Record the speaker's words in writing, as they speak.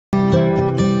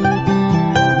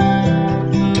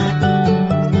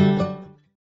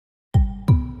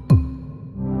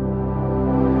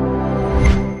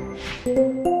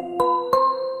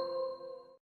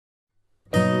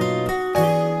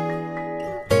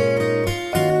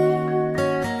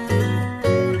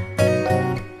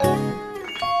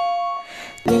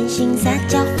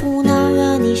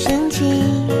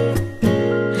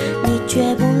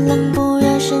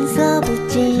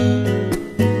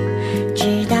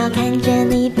看着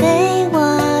你对我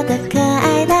的可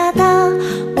爱大道，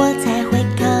我才会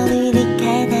考虑离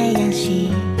开太阳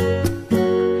系。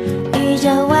宇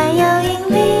宙万有引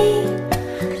力，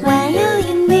万有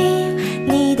引力，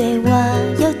你对我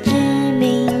有致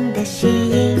命的吸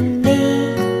引力。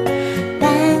半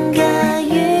个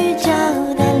宇宙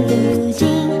的路径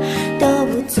都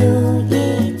不足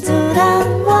以阻挡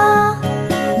我，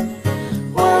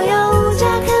我有无家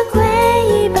可归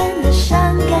一般的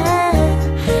伤感，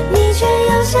你却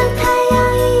又像太阳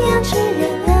一样炽热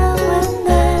的温暖，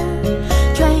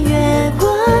穿越过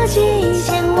几千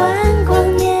万光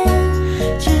年，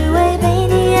只为被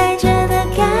你爱着的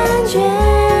感觉。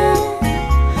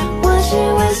我是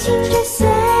卫星追随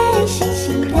星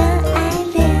星的爱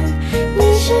恋，你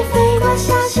是飞过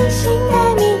小行星带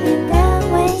命运的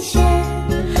危险，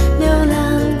流浪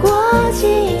过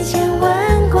几千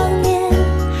万光年，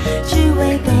只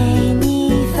为被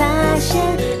你发现，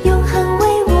永恒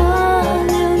为我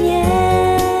流年。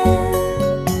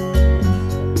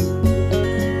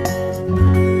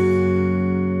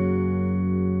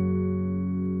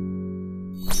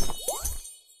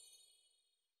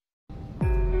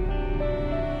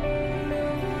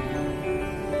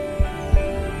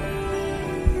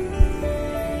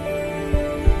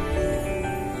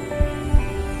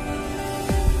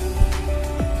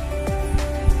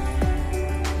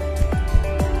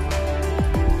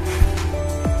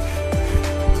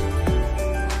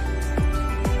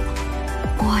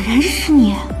果然是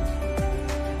你，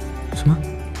什么？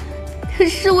可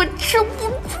是我吃不住。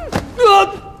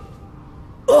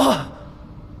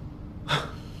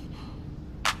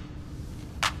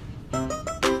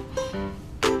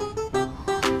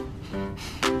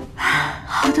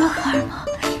好多荷尔蒙。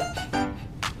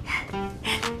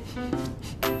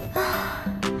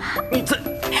你在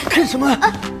干什么？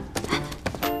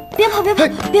别跑！别跑！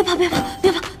别跑！别跑！别跑！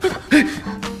别跑！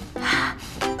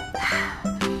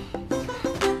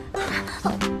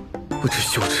不知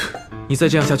羞耻！你再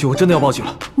这样下去，我真的要报警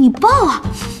了。你报啊！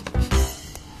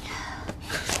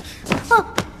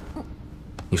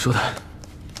你说的。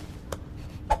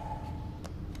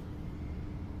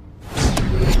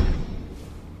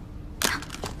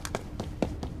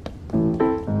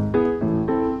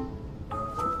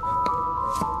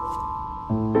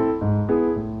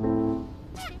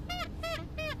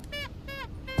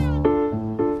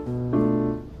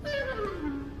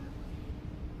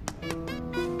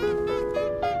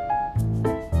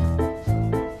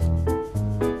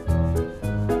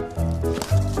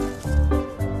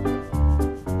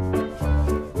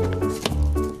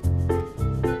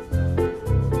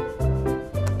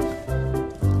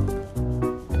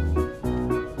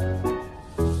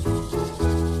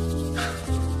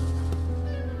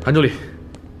韩助理，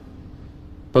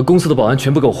把公司的保安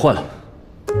全部给我换了。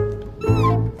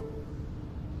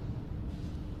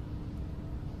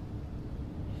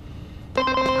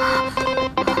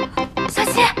小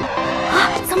七，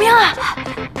怎么样啊？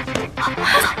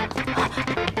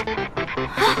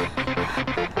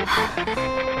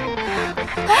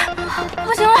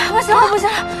不行了，不行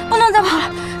了，不能再跑了，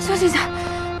休息一下。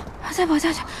再跑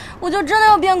下去，我就真的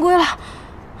要变龟了。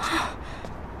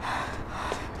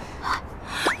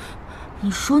你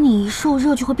说你一受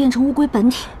热就会变成乌龟本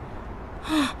体？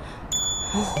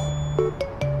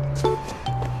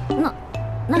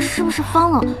那是不是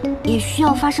方冷也需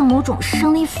要发生某种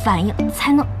生理反应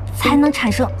才能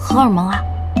产生荷尔蒙啊？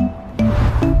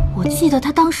我记得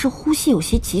他当时呼吸有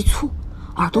些急促，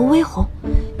耳朵微红，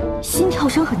心跳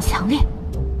声很强烈。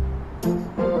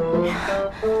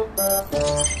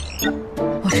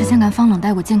我之前跟方冷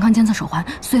戴过健康监测手环，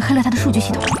所以黑了他的数据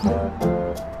系统。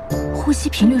呼吸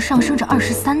频率上升至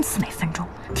23次每分钟，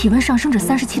体温上升至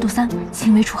37.3度，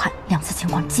轻微出汗，2次情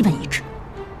况基本一致。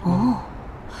哦，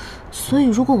所以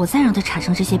如果我再让它产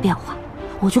生这些变化，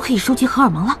我就可以收集荷尔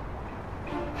蒙了。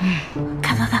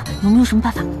看有没有什么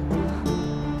办法？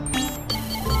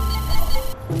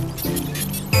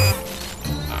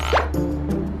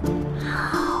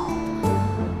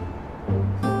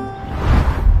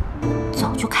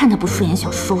早就看他不顺眼，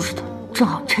想收拾他，正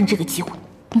好趁这个机会。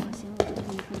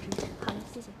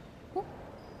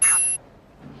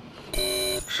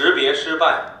识别失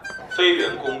败，非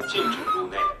员工禁止入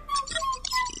内。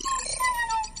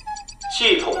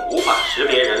系统无法识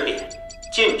别人脸，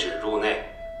禁止入内。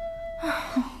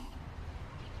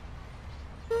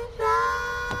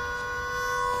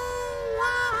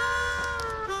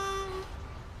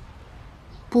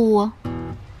不，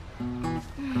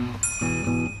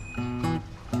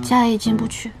家也进不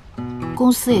去，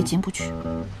公司也进不去，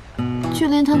就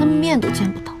连他的面都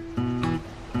见不到。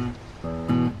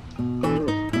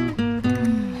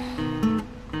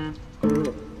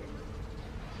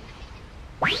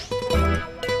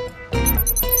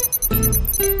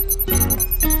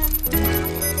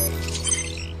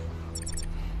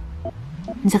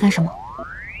在干什么？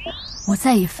我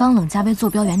在以方冷家为坐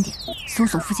标原点，搜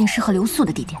索附近适合留宿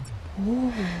的地点。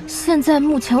现在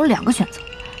目前有2个选择，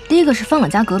第一个是方冷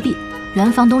家隔壁，原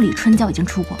房东李春娇已经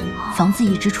出过，房子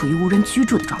一直处于无人居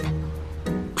住的状态。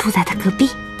住在他隔壁，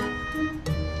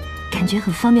感觉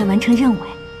很方便完成任务哎。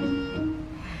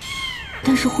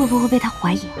但是会不会被他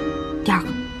怀疑？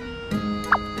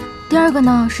第二个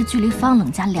呢，是距离方冷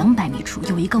家200米处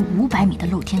有一个500米的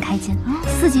露天开间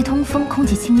，4季通风，空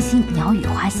气清新，鸟语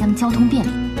花香，交通便利，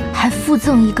还附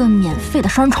赠一个免费的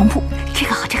双人床铺。这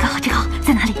个好，这个好，这个好，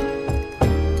在哪里？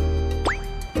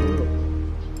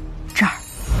这儿。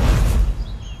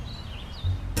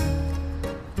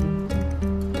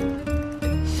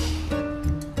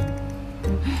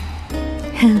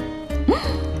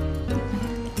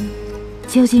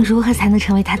究竟如何才能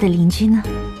成为他的邻居呢？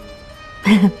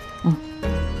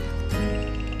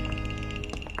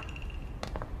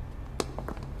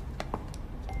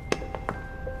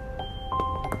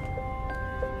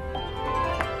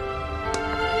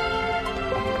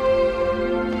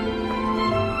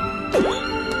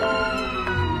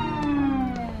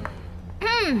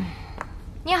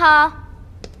你好。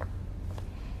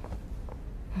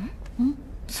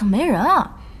怎么没人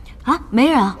啊？啊，没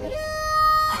人啊。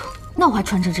那我还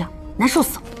穿成这样，难受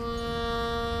死了。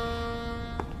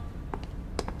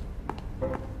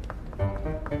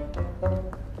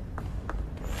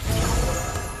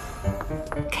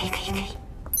可以，可以，可以。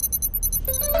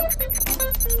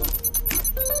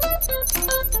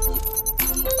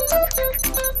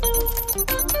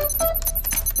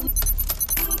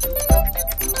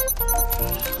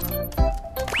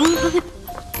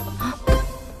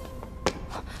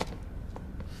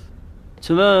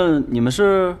请问你们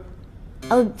是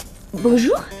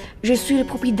？Bonjour, je suis le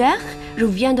propriétaire. Je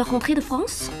viens de rentrer de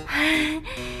France.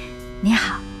 你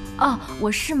好，哦，我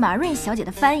是马瑞小姐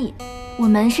的翻译，我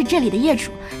们是这里的业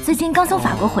主，最近刚从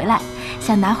法国回来，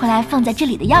想拿回来放在这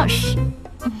里的钥匙。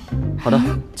好的，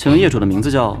请问业主的名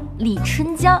字叫李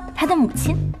春娇，她的母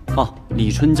亲。哦，李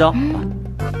春娇。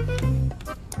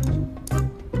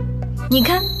你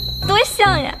看，多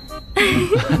像呀！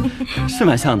是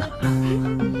蛮像的。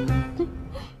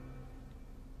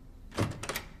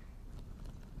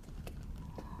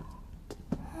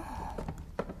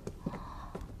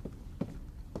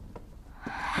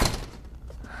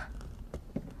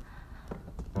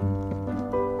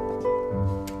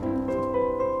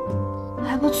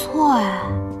还不错哎，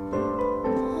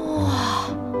哇，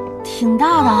挺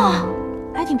大的，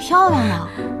还挺漂亮的。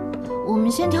我们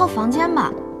先挑房间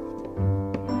吧。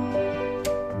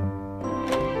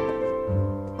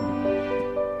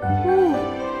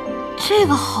这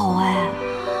个好哎，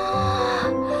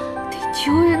地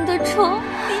球人的床，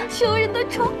地球人的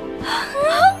床，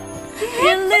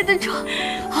人类的床，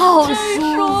好舒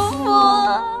服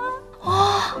啊！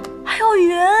哇，还有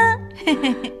云，嘿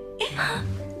嘿嘿。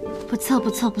不错，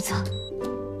不错，不错。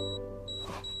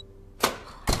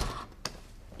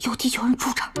有地球人住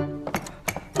这儿。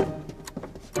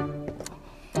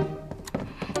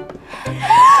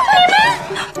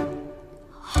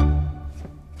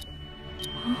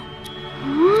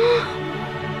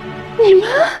你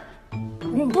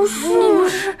们不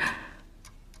是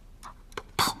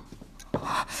跑！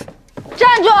站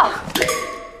住！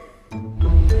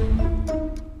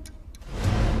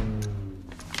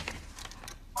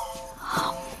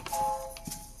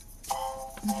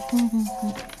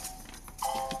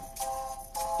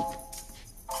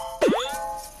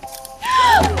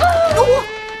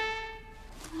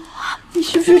你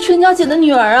是不是春娇姐的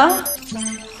女儿啊？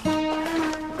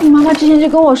你妈妈之前就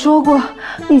跟我说过，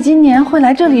你今年会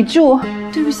来这里住。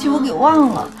对不起，我给忘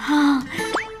了。啊，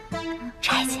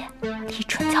柴姐，李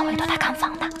春娇委托她看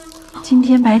房的。今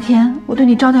天白天我对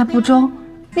你招待不周，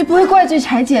你不会怪罪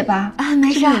柴姐吧？啊，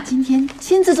没事。我今天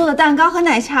亲自做的蛋糕和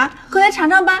奶茶，快来尝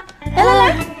尝吧。来来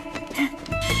来，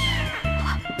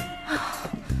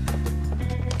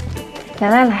来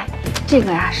来来，这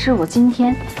个呀是我今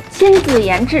天亲自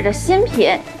研制的新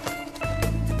品。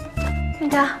那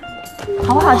个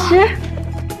好不好吃？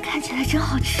看起来真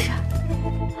好吃。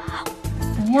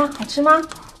怎么样，好吃吗？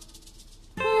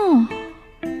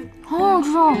好好吃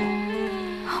哦！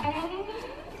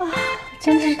啊，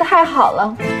真的是太好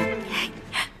了。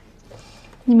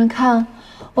你们看，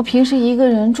我平时一个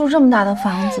人住这么大的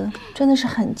房子，真的是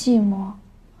很寂寞。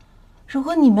如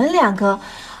果你们两个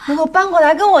能够搬过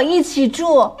来跟我一起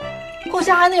住，互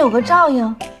相还能有个照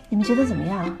应，你们觉得怎么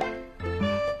样？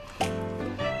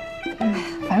哎，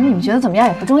反正你们觉得怎么样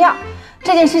也不重要，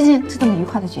这件事情就这么愉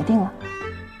快的决定了。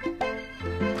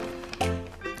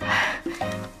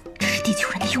这是地球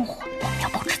人的诱惑，我们要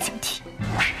保持警惕。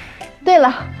对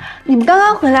了，你们刚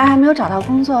刚回来还没有找到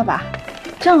工作吧？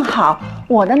正好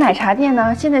我的奶茶店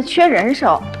呢现在缺人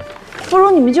手，不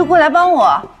如你们就过来帮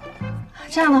我。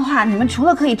这样的话，你们除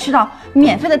了可以吃到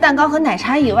免费的蛋糕和奶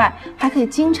茶以外，还可以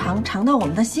经常尝到我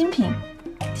们的新品。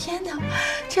天哪，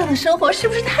这样的生活是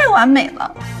不是太完美了？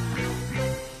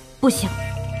不行，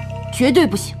绝对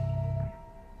不行！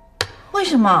为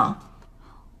什么？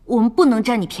我们不能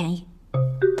占你便宜。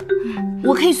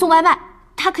我可以送外卖，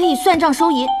他可以算账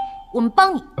收银，我们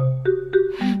帮你。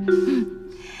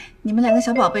你们两个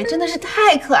小宝贝真的是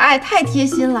太可爱、太贴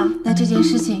心了。那这件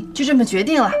事情就这么决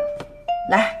定了。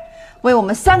来，为我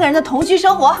们3个人的同居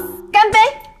生活干杯！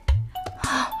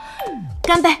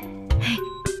干杯！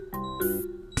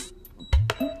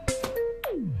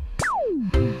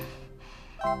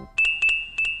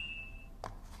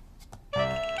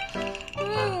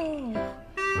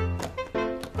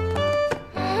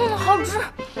好吃。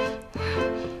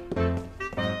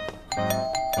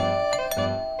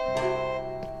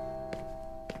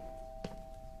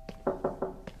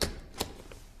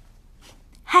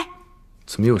嗨，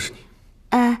怎么又是你？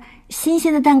新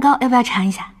鲜的蛋糕要不要尝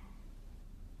一下？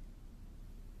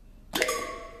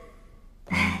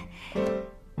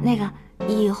那个，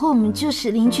以后我们就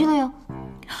是邻居了哟。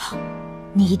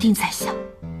你一定在想，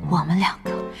我们两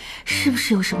个是不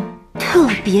是有什么特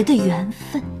别的缘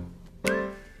分？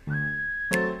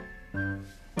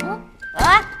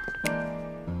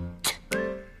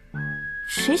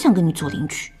谁想跟你做邻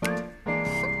居？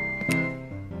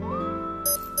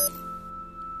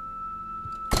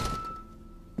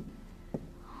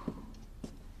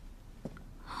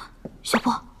小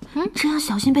波，这样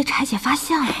小心被柴姐发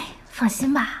现了。放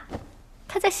心吧，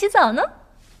她在洗澡呢。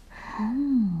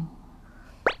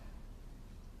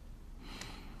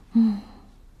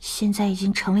现在已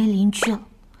经成为邻居了，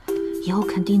以后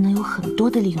肯定能有很多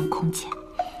的利用空间。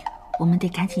我们得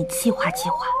赶紧计划计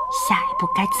划，下一步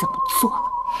该怎么做了。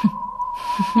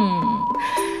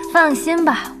放心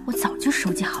吧，我早就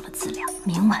收集好了资料，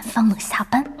明晚方冷下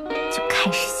班就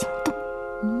开始行动。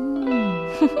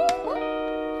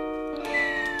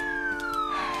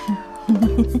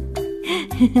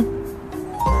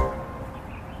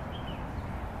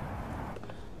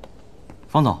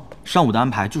方总，上午的安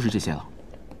排就是这些了。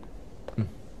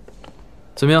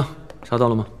怎么样？查到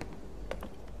了吗？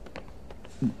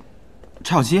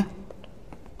柴小七？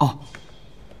哦，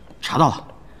查到了。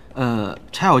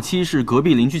柴小七是隔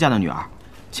壁邻居家的女儿，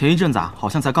前一阵子好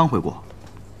像才刚回国。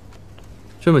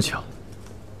这么巧？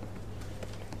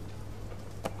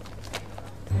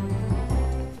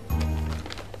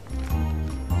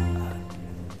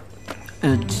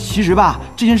其实吧，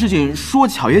这件事情说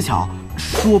巧也巧，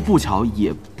说不巧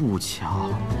也不巧。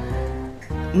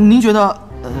您觉得，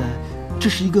这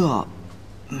是一个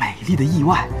美丽的意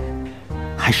外，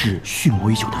还是蓄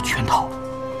谋已久的圈套？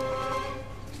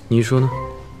你说呢？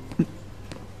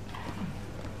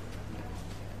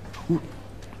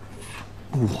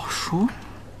我说，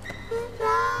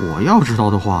我要知道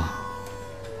的话，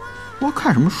我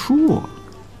看什么书啊？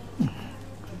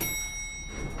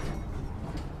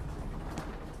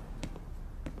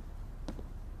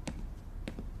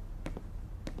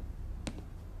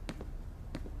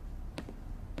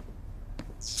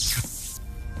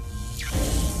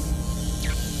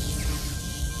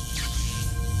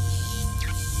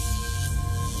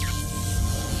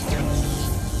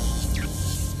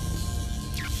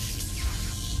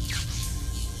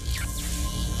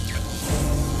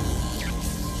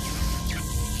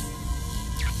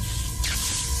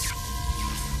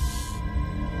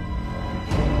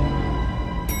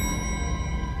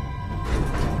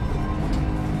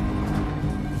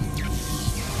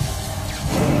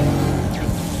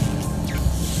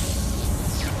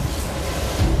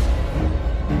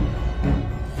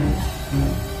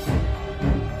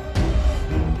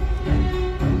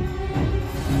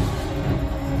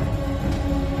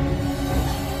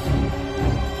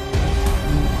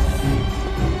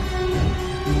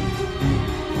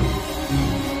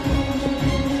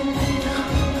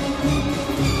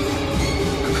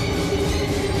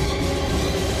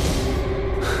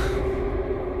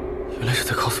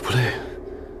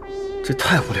这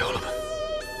太无聊了吧！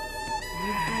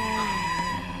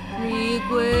厉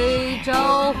鬼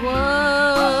招魂，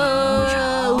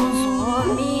索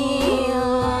命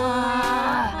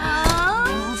啊！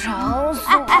场所。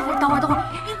哎，等会儿，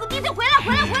你得回来！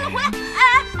哎，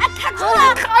卡住了，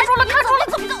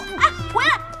怎么走？哎，回来！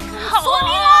索命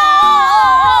啊！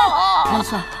没事。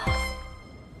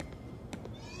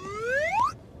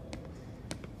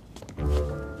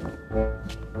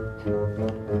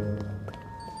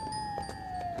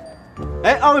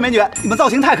哎，二位美女，你们造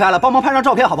型太可爱了，帮忙拍张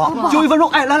照片好不好？就1分钟。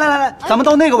哎，来，咱们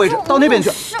到那个位置，到那边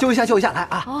去，就一下，来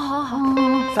啊！好。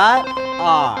3、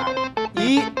2、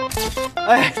1，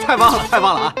哎，太棒了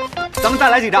啊！咱们再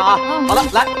来几张啊！好的，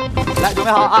来，准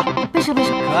备好啊！背手，可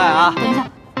爱啊！等一下，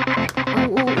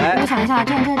我想一下，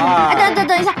这样，哎，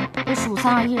等一下，我数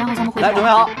3、2、1，然后咱们回来。来，准备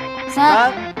好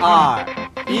，3、2、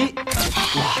1，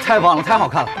哇，太棒了，太好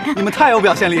看了，你们太有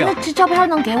表现力了。那这照片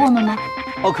能给我们吗？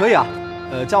哦，可以啊，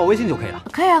加我微信就可以了。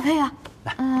可以啊。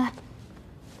来，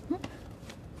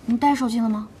你带手机了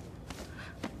吗？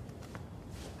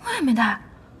我也没带。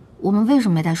我们为什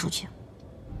么没带手机？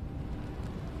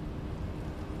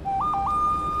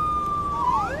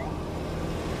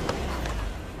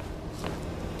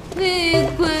厉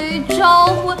鬼召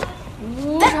唤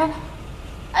无常。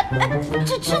哎，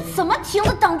这怎么停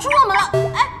了？挡住我们了！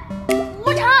哎，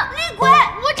无常，厉鬼，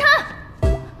无常，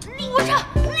厉鬼，无常，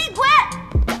厉鬼，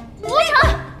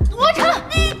无常，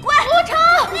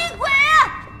厉鬼啊，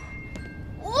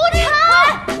无常，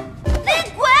厉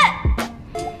鬼。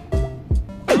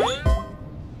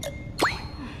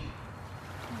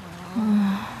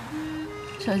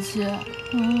小七，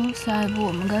下一步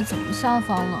我们该怎么下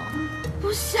放了？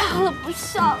不下了，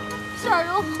吓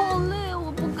人好累，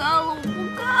我不干了。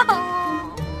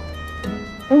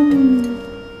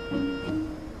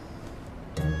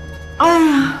哎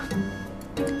呀，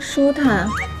舒坦。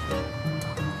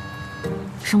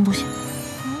什么东西？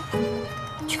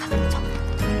去看看，走。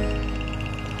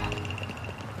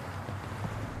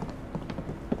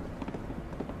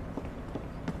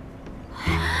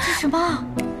这是什么？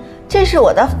这是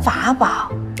我的法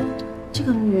宝。这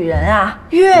个女人啊，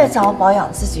越早保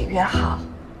养自己越好。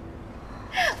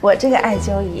我这个艾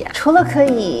灸仪啊，除了可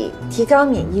以提高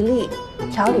免疫力、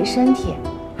调理身体，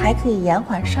还可以延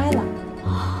缓衰老。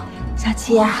小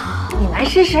七呀，你来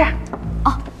试试。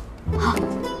哦，好，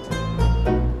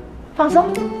放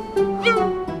松。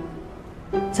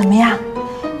怎么样？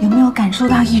有没有感受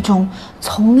到一种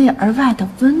从内而外的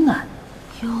温暖？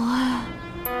有哎。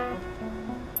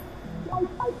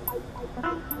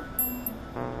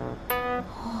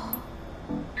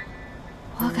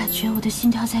我感觉我的心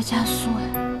跳在加速哎，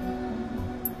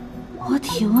我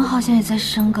体温好像也在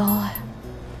升高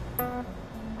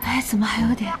哎，怎么还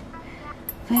有点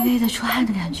微微的出汗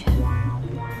的感觉？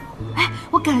哎，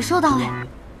我感受到了。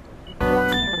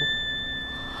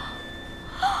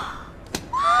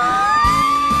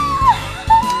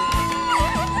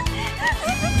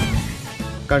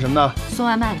干什么呢？送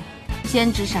外卖了，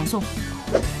兼职闪送。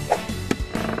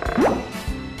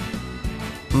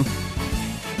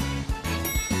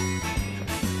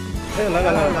哎，来了！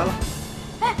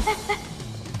哎，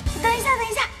等一下，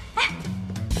哎，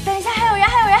等一下，还有人，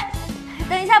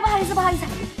等一下，不好意思，不好意思，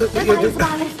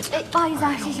哎，不好意思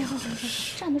啊，谢谢，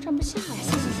站都站不下了，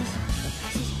谢谢。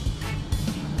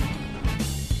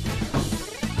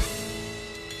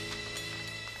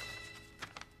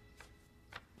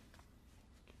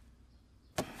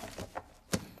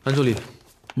安助理，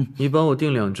你帮我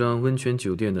订2张温泉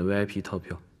酒店的 VIP 套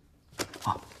票。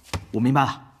好，我明白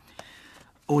了。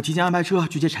我提前安排车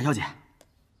去接柴小姐。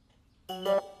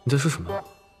你在说什么？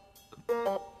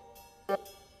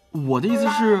我的意思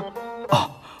是，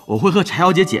我会和柴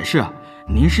小姐解释，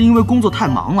您是因为工作太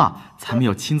忙了，才没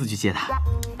有亲自去接她。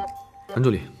安助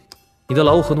理，你的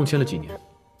劳务合同签了几年？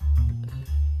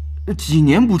几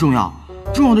年不重要，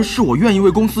重要的是我愿意为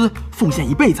公司奉献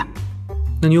一辈子。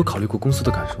那你有考虑过公司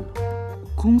的感受吗？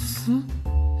公司？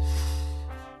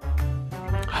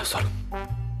哎，算了，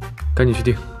赶紧去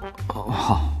订。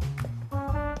好。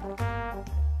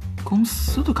公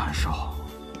司的感受，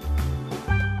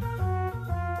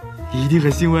一定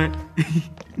很欣慰。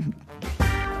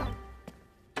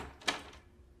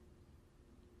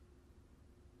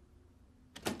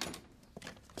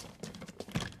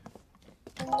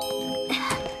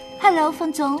Hello，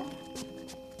 冯总，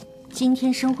今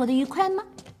天生活的愉快吗？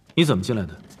你怎么进来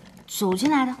的？走进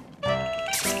来的。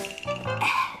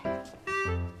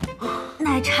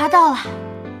奶茶到了，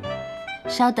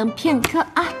稍等片刻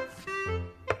啊，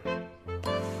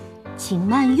请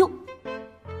慢用。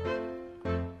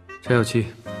柴小七，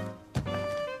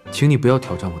请你不要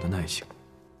挑战我的耐性。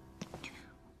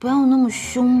不要那么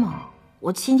凶嘛！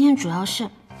我今天主要是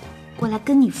过来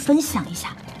跟你分享一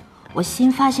下我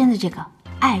新发现的这个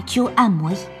艾灸按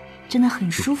摩椅，真的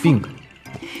很舒服。有病啊！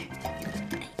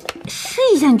试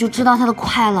一下你就知道它的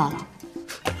快乐了。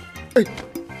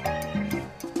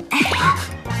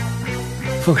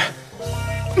放开！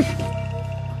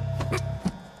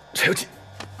柴小七，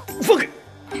放开！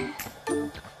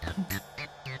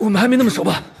我们还没那么熟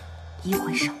吧？1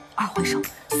回熟，2回熟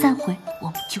，3回我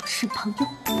们就是朋友。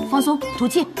放松，吐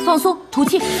气，放松，吐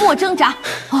气，莫挣扎。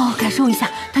哦，感受一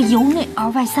下它由内而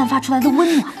外散发出来的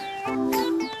温暖，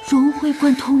融会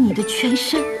贯通你的全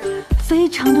身，非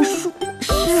常的舒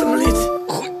适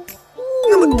哦。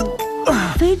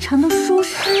非常的舒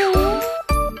适哦。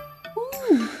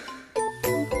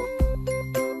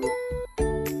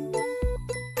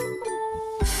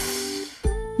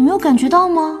你没有感觉到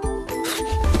吗？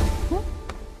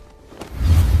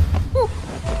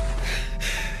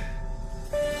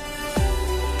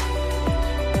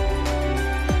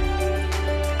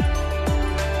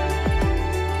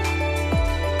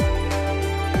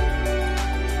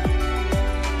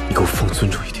你给我放尊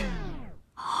重一点。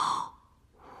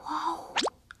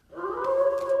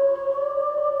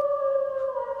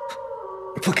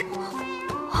放开！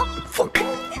放开！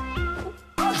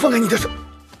放开你的手！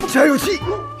柴有气！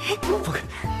放开！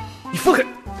你放开！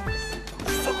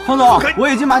方总，我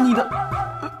已经把你的……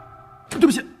对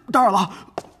不起，打扰了。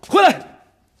回来，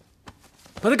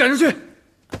把他赶出去。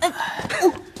哎，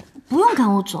不用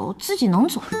赶我走，自己能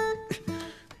走。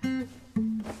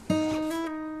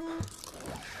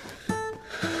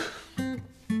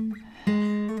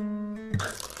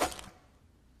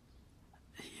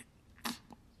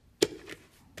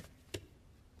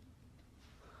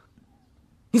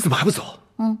你怎么还不走？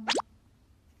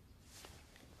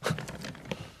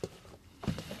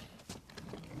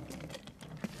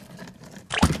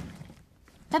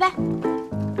拜拜，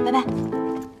拜拜。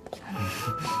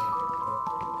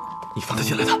你放他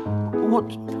进来的。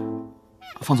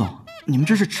方总，你们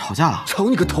这是吵架了？吵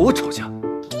你个头啊！吵架。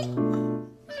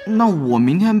那我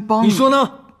明天帮你说呢？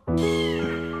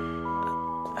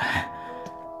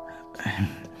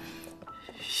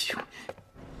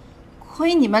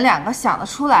亏你们两个想得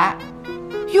出来，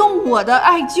用我的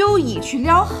艾灸椅去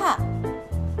撩汉，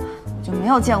就没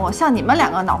有见过像你们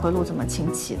两个脑回路这么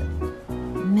清晰的。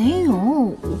没有，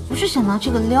我不是想拿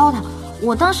这个撩他，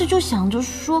我当时就想着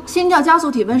说，心跳加速，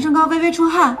体温升高，微微出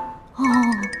汗。哦，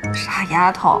傻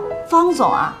丫头，方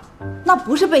总啊，那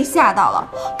不是被吓到了，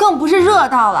更不是热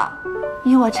到了。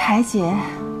以我柴姐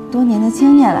多年的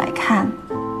经验来看，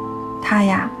她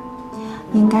呀，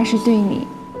应该是对你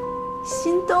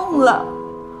心动了。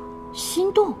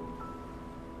心动？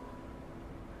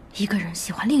一个人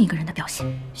喜欢另一个人的表现，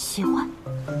喜欢？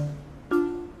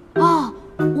哦，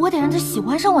我得让他喜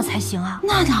欢上我才行啊。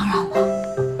那当然了，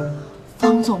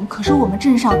方总可是我们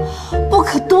镇上不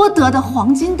可多得的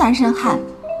黄金单身汉。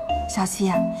小七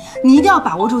呀，你一定要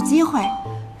把握住机会。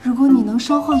如果你能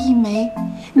收获一枚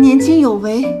年轻有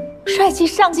为、帅气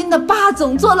上进的霸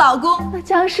总做老公，那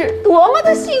将是多么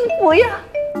的幸福呀！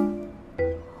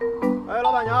哎，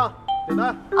老板娘，点单。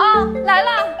啊，来了，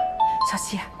小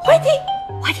七，快点，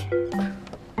快点，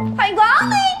欢迎光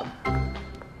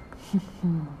临。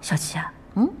小七啊，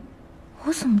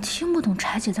我怎么听不懂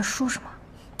柴姐在说什么？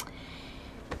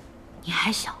你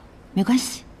还小，没关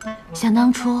系。想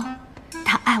当初，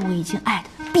她爱我已经爱的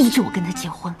逼着我跟她结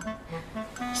婚了，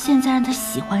现在让她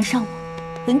喜欢上我，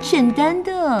很简单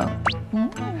的。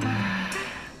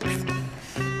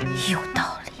有道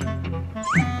理。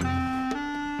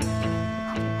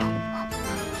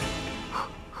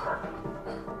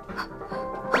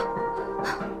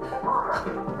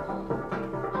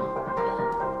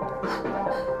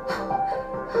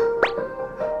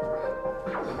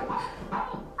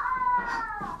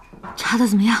查的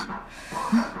怎么样？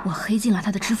我黑进了他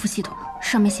的支付系统，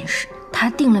上面显示他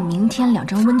订了明天2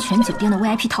张温泉酒店的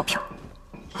VIP 套票。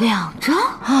2张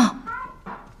啊！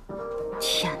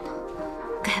天哪，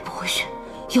该不会是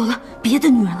有了别的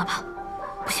女人了吧？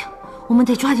不行，我们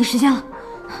得抓紧时间了。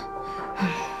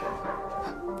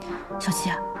小七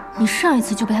啊，你上一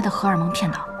次就被他的荷尔蒙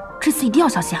骗到，这次一定要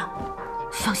小心啊！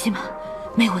放心吧，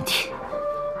没有问题。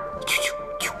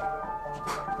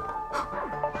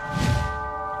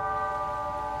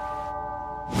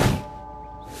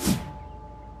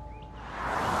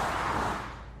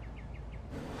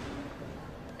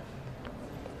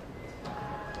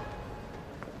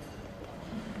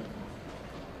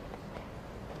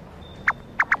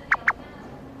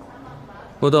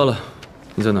我到了，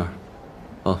你在哪儿？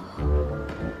哦，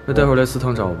那待会儿来祠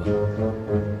堂找我吧。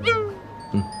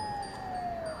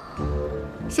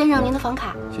先生，您的房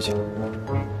卡。谢谢。你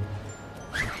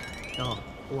好，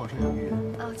我网上有预约。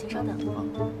哦，请稍等。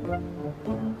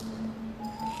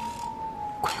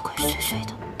鬼鬼祟祟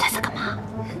的，他在干嘛？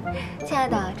亲爱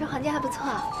的，这房间还不错。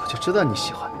我就知道你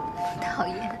喜欢。讨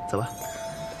厌。走吧。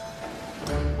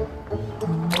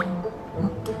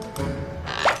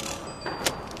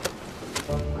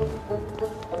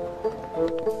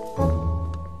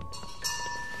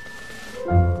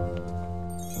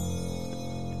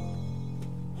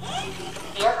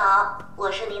您好，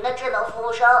我是您的智能服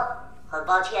务生。很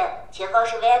抱歉，前方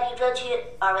是 VIP 专区，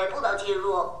二位不能进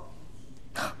入。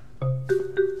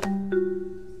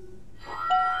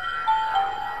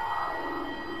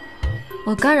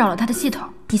我干扰了他的系统，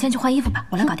你先去换衣服吧，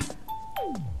我来搞定。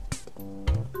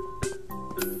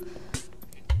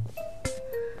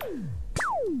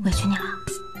委屈你了，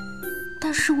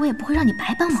但是我也不会让你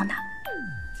白帮忙的，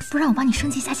不然我帮你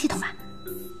升级一下系统吧。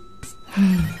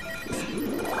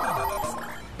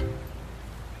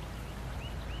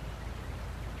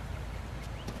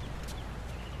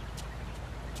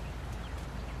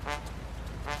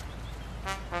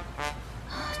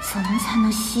怎么才能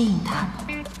吸引他呢？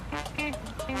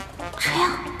这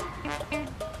样。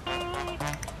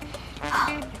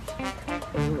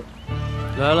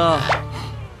来了，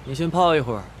你先泡一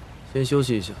会儿，先休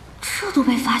息一下。这都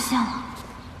被发现了，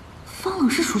方冷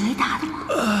是属雷达的吗？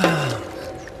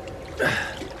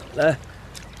来，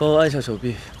帮我按下手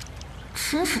臂。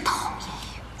真是讨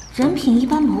厌，人品一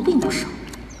般，毛病不少。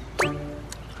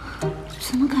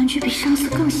怎么感觉比上次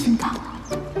更性感了？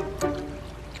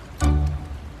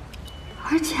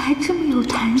而且还这么有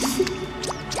弹性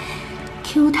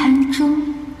 ，Q 弹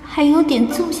中还有点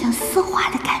纵享丝滑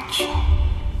的感觉。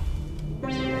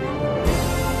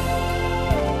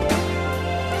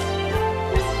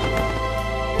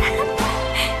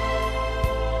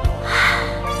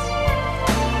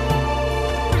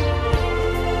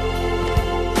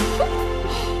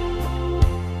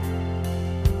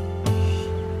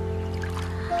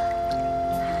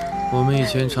我们以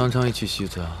前常常一起洗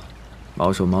澡。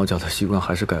毛手毛脚的习惯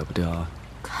还是改不掉啊！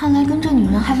看来跟这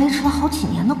女人还维持了好几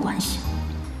年的关系，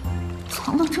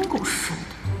藏得真够深的。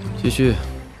继续，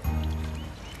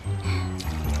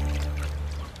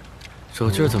手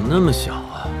劲儿怎么那么小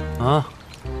啊？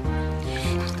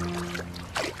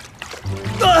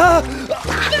啊！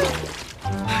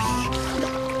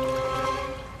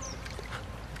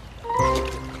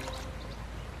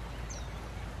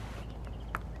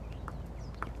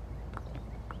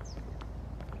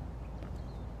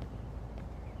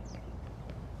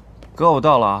哥，我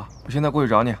到了啊！我现在过去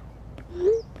找你。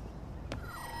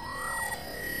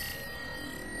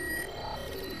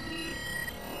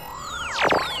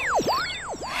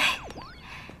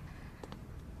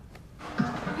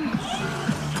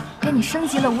给你升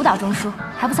级了舞蹈中枢，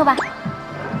还不错吧？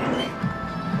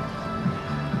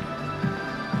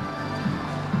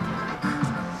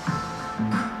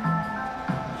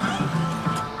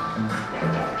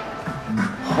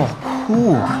好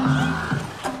酷啊！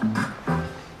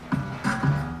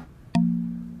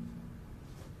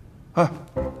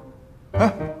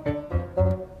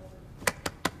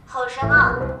吼什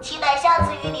么？期待下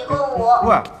次与你共舞。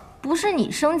喂，不是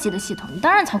你升级的系统，你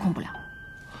当然操控不了。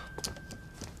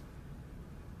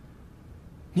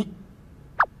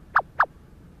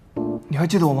你还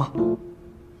记得我吗？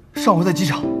上回在机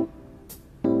场。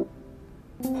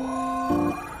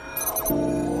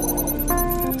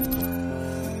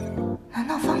难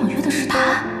道方冷约的是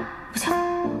他？不行，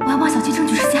我要帮小七争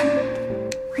取时间。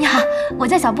你好，我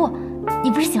叫小布，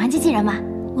你不是喜欢机器人吗？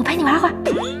我陪你玩会儿。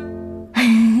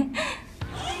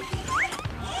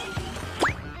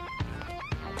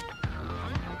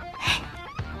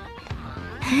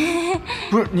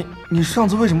不是你上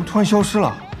次为什么突然消失了？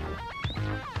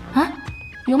啊？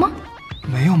有吗？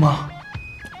没有吗？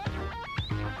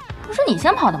不是你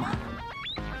先跑的吗？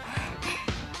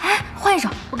哎，换一首，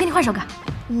我给你换首歌。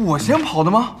我先跑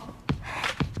的吗？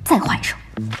再换一首。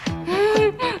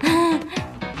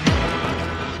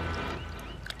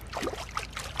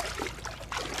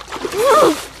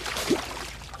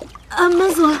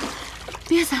闷死我了！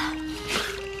憋死了！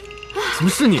怎么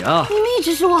是你啊？明明一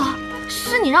直是我，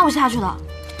是你让我下去的。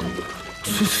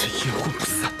真是阴魂不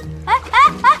散！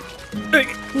哎！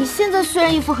你现在虽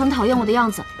然一副很讨厌我的样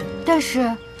子，但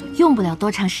是用不了多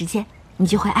长时间，你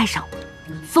就会爱上我，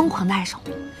疯狂的爱上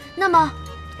我。那么，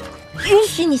允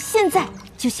许你现在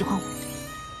就喜欢我。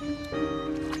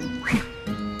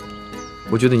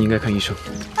我觉得你应该看医生。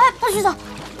哎，不许走！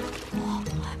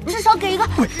至少给一个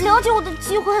了解我的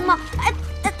机会嘛！哎，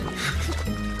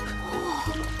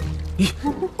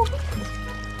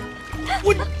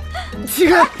我起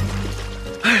开！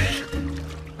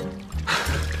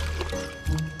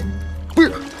不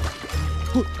是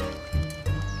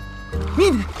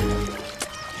你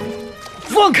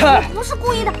放开！不是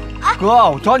故意的啊！哥，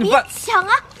我找你办。抢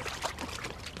啊！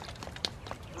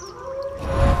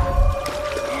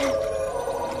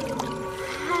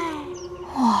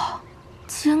哇，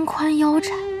肩宽腰窄，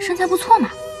身材不错嘛。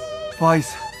不好意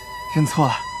思，认错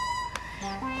了。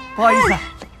不好意思，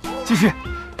继续。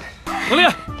努力！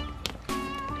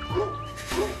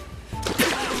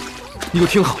你给我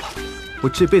听好了，我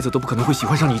这辈子都不可能会喜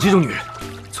欢上你这种女人。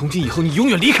从今以后，你永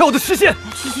远离开我的视线。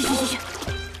去！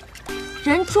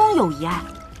人终有一爱，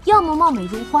要么貌美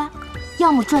如花，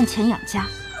要么赚钱养家。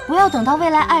不要等到未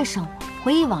来爱上我，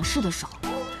回忆往事的时候，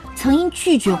曾因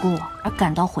拒绝过我而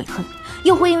感到悔恨，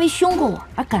又会因为凶过我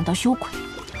而感到羞愧，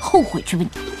后悔这个你，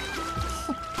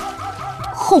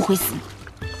后悔死你！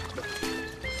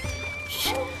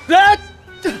来，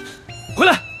回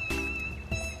来。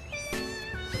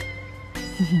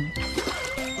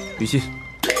雨欣，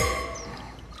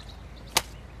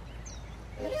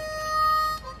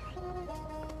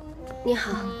你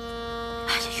好。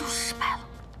哎呀，又失败了，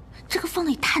这个方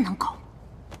磊太难搞了。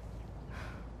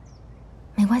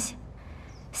没关系，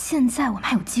现在我们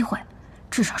还有机会，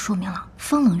至少说明了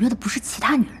方冷约的不是其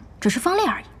他女人，只是方烈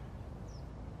而已。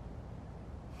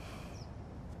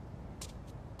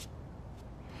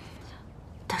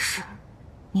但是，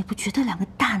你不觉得两个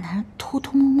大男人偷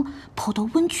偷摸摸跑到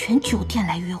温泉酒店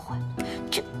来约会，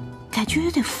这感觉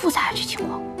有点复杂啊？这情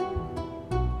况。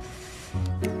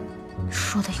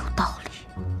说的有道理。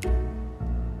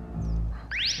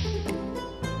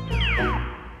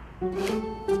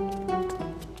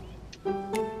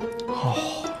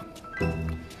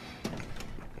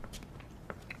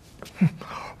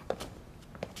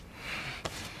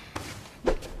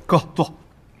哥，坐。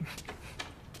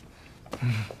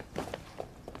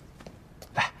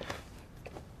来，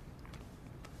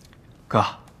哥，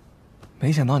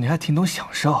没想到你还挺懂享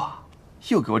受啊，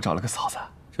又给我找了个嫂子。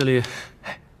这里，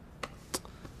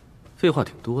废话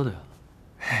挺多的呀。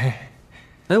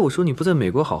哎，我说你不在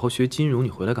美国好好学金融，你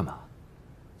回来干嘛？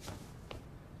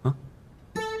啊？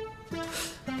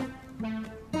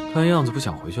看样子不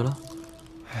想回去了。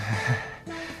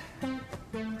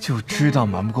就知道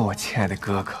瞒不过我亲爱的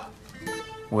哥哥，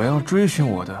我要追寻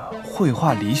我的绘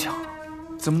画理想，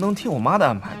怎么能听我妈的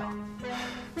安排呢？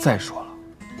再说了，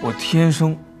我天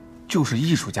生就是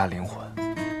艺术家灵魂，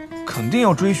肯定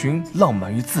要追寻浪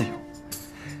漫与自由，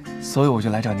所以我就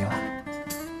来找您了。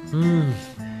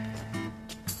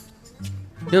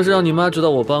要是让你妈知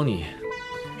道我帮你，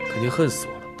肯定恨死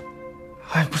我了。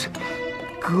哎，不是，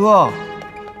哥，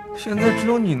现在只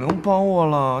有你能帮我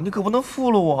了，你可不能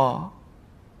负了我。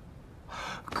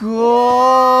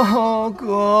哥，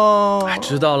哎，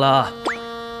知道了。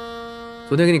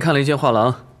昨天给你看了一间画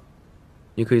廊，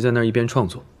你可以在那儿一边创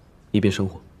作，一边生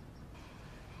活。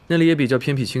那里也比较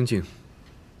偏僻清静，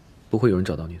不会有人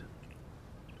找到你的。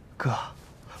哥，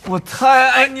我太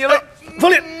爱你了，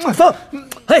方烈，方，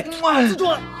嘿，记住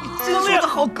了，真是我的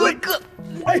好哥哥。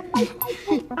哎，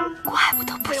怪不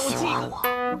得不喜欢我，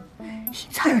隐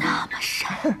藏那么深。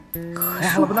可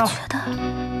是我觉得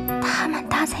他们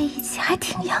搭在一起还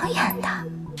挺养眼的。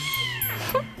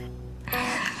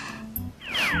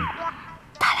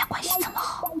他俩关系这么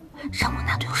好，让我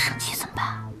男队友生气怎么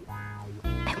办？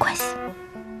没关系，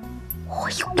我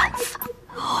有办法。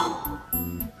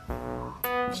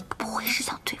你不会是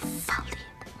想对付方烈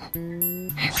的？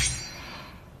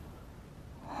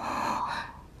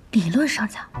理论上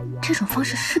讲，这种方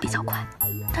式是比较快，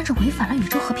但这违反了宇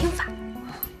宙和平法。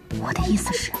我的意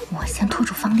思是，我先拖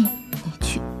住方烈，你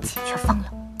去解决方冷。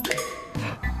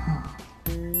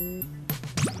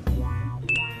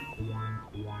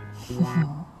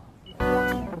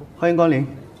欢迎光临，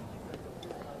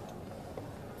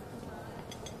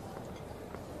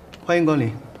欢迎光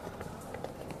临。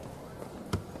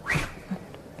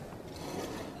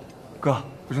哥，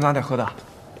我去拿点喝的。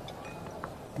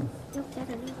要不加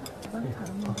点那个温卡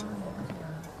的面包？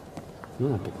有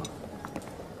点不喝。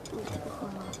不喝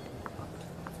了，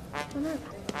在那儿吧。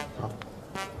好。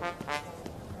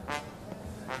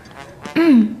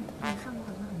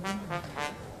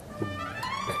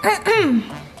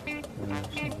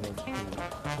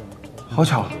好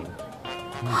巧，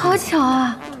好巧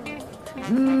啊！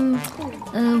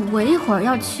我一会儿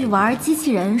要去玩机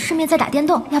器人，顺便再打电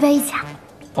动，要不要一起啊？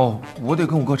哦，我得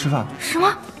跟我哥吃饭。什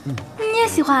么？你也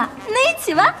喜欢？那一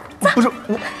起吧。走。不是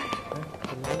我。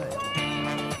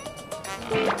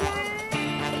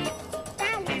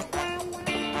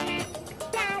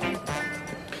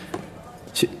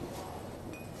切。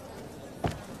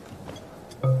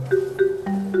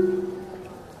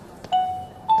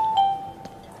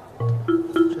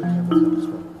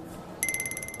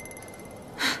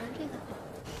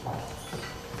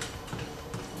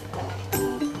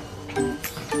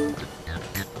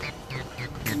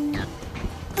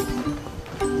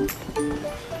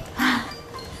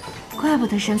怪不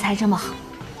得身材这么好，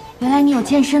原来你有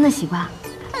健身的习惯。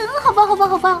好棒，好棒，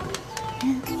好棒。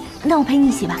那我陪你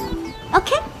一起吧。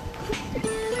OK。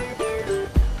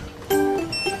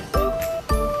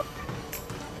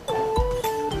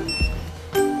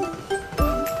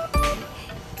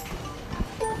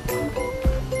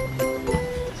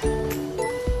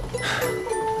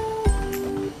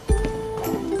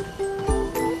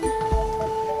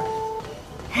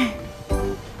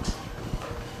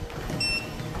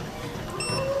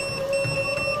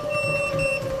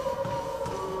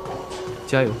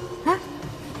加油！啊！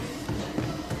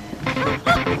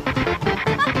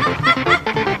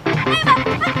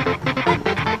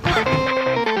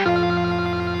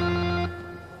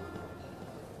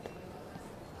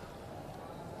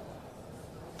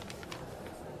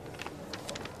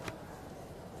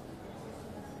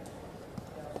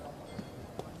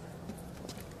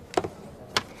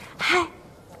嗨，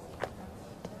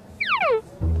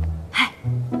嗨，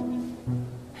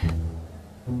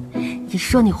你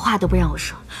说你话都不让我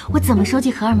说，我怎么收集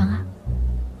荷尔蒙啊？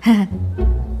呵呵。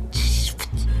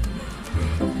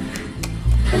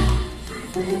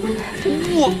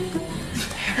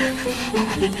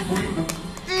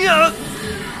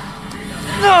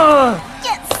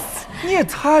Yes！ 你也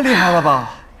太厉害了吧！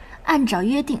按照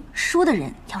约定，输的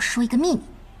人要说一个秘密。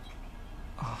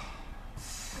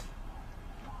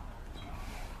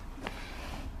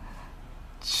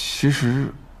其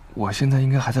实我现在应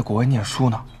该还在国外念书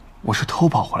呢，我是偷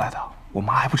跑回来的，我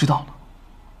妈还不知道呢。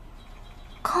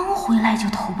刚回来就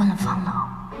投奔了方冷，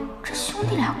这兄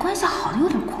弟俩关系好的有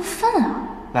点过分啊！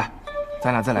来，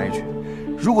咱俩再来一局，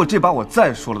如果这把我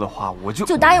再输了的话，我就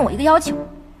答应我一个要求。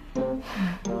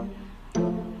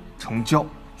成交。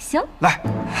行。来。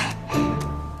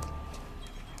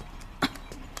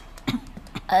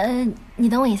你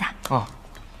等我一下。啊。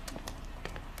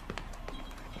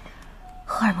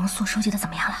荷尔蒙素收集的怎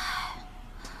么样了？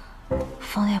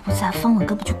方也不在，方冷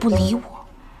根本就不理我。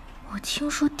我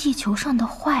听说地球上的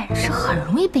坏人是很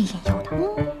容易被引诱的。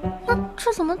那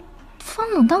这怎么方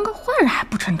冷当个坏人还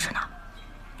不称职呢？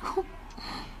哼，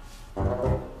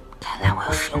看来我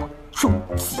要使用终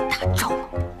极大招了。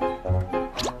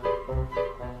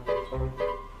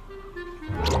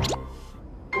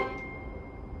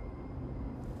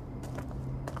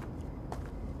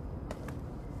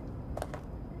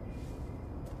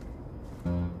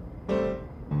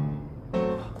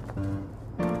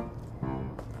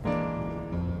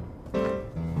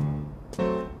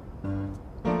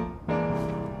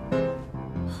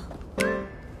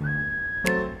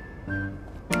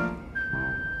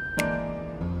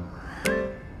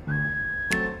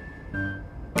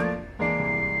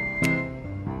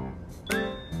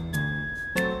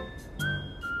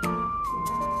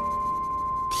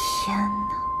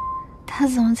他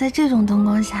怎么在这种灯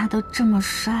光下都这么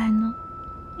帅呢？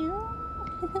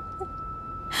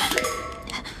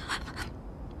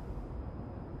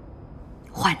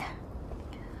坏男人，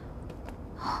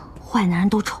坏男人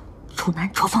都丑，丑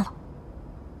男丑方冷。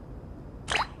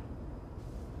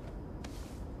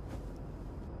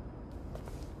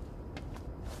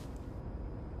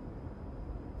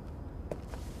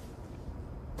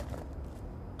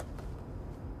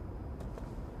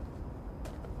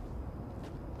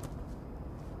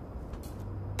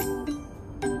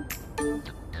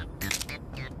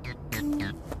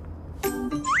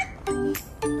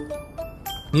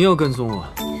你要跟踪我？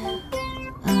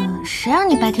谁让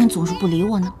你白天总是不理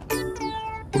我呢？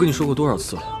我跟你说过多少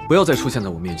次了，不要再出现在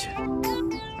我面前。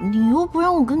你又不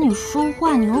让我跟你说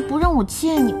话，你又不让我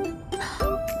见你，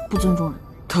不尊重人。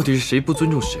到底是谁不尊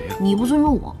重谁啊？你不尊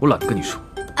重我，我懒得跟你说。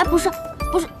哎，不是，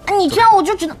哎，你这样我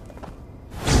就只能……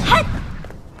嗨！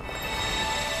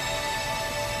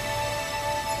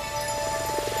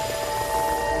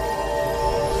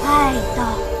爱的，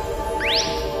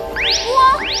我。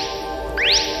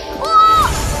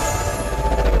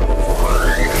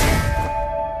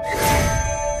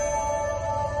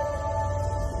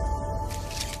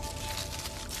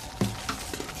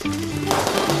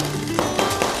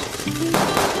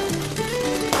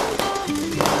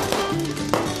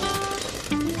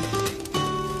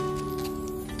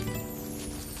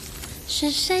是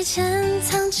谁潜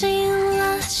藏进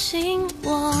了心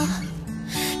窝，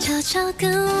悄悄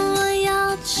跟我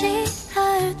咬起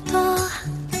耳朵，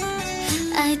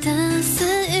爱的私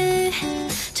语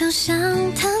就像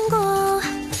糖果，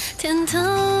甜透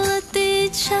了地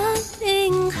球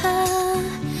银河，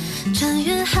穿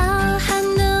越浩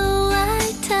瀚的外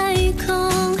太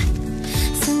空，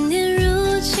思念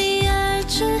如期而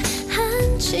至，含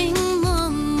情脉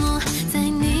脉，在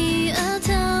你额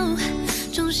头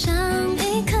种上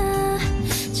一颗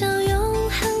叫永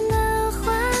恒的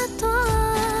花朵，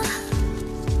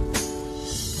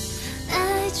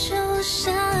爱就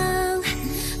像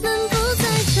漫步在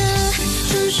这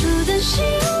专属的星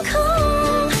空，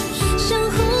相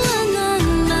互温暖，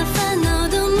把烦恼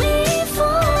都密封，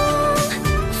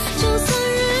就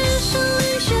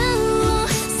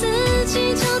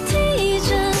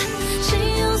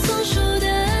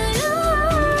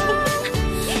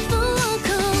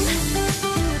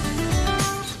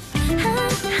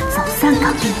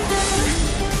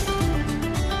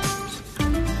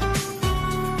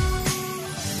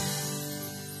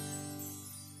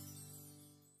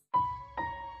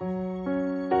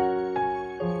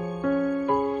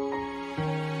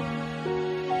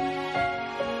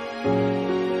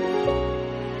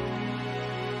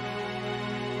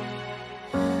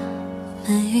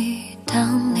里，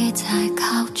当你在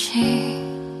靠近，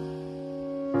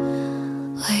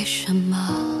为什么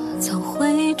总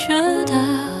会觉得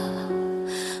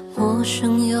陌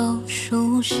生又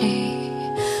熟悉？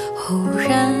忽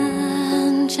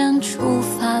然间触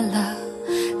发了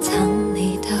藏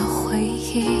匿的回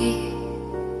忆，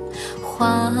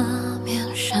画面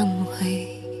闪回，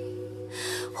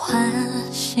唤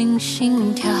醒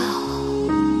心跳。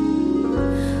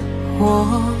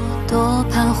我多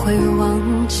半会忘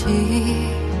记，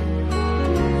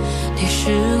你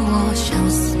是我相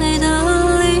随的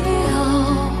理由，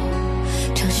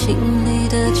掌心里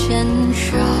的坚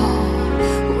守，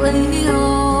唯有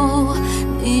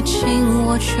你紧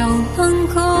握就能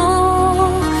够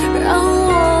让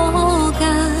我跟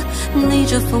你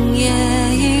这枫叶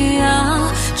一样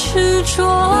执着，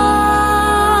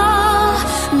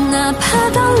哪怕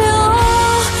当流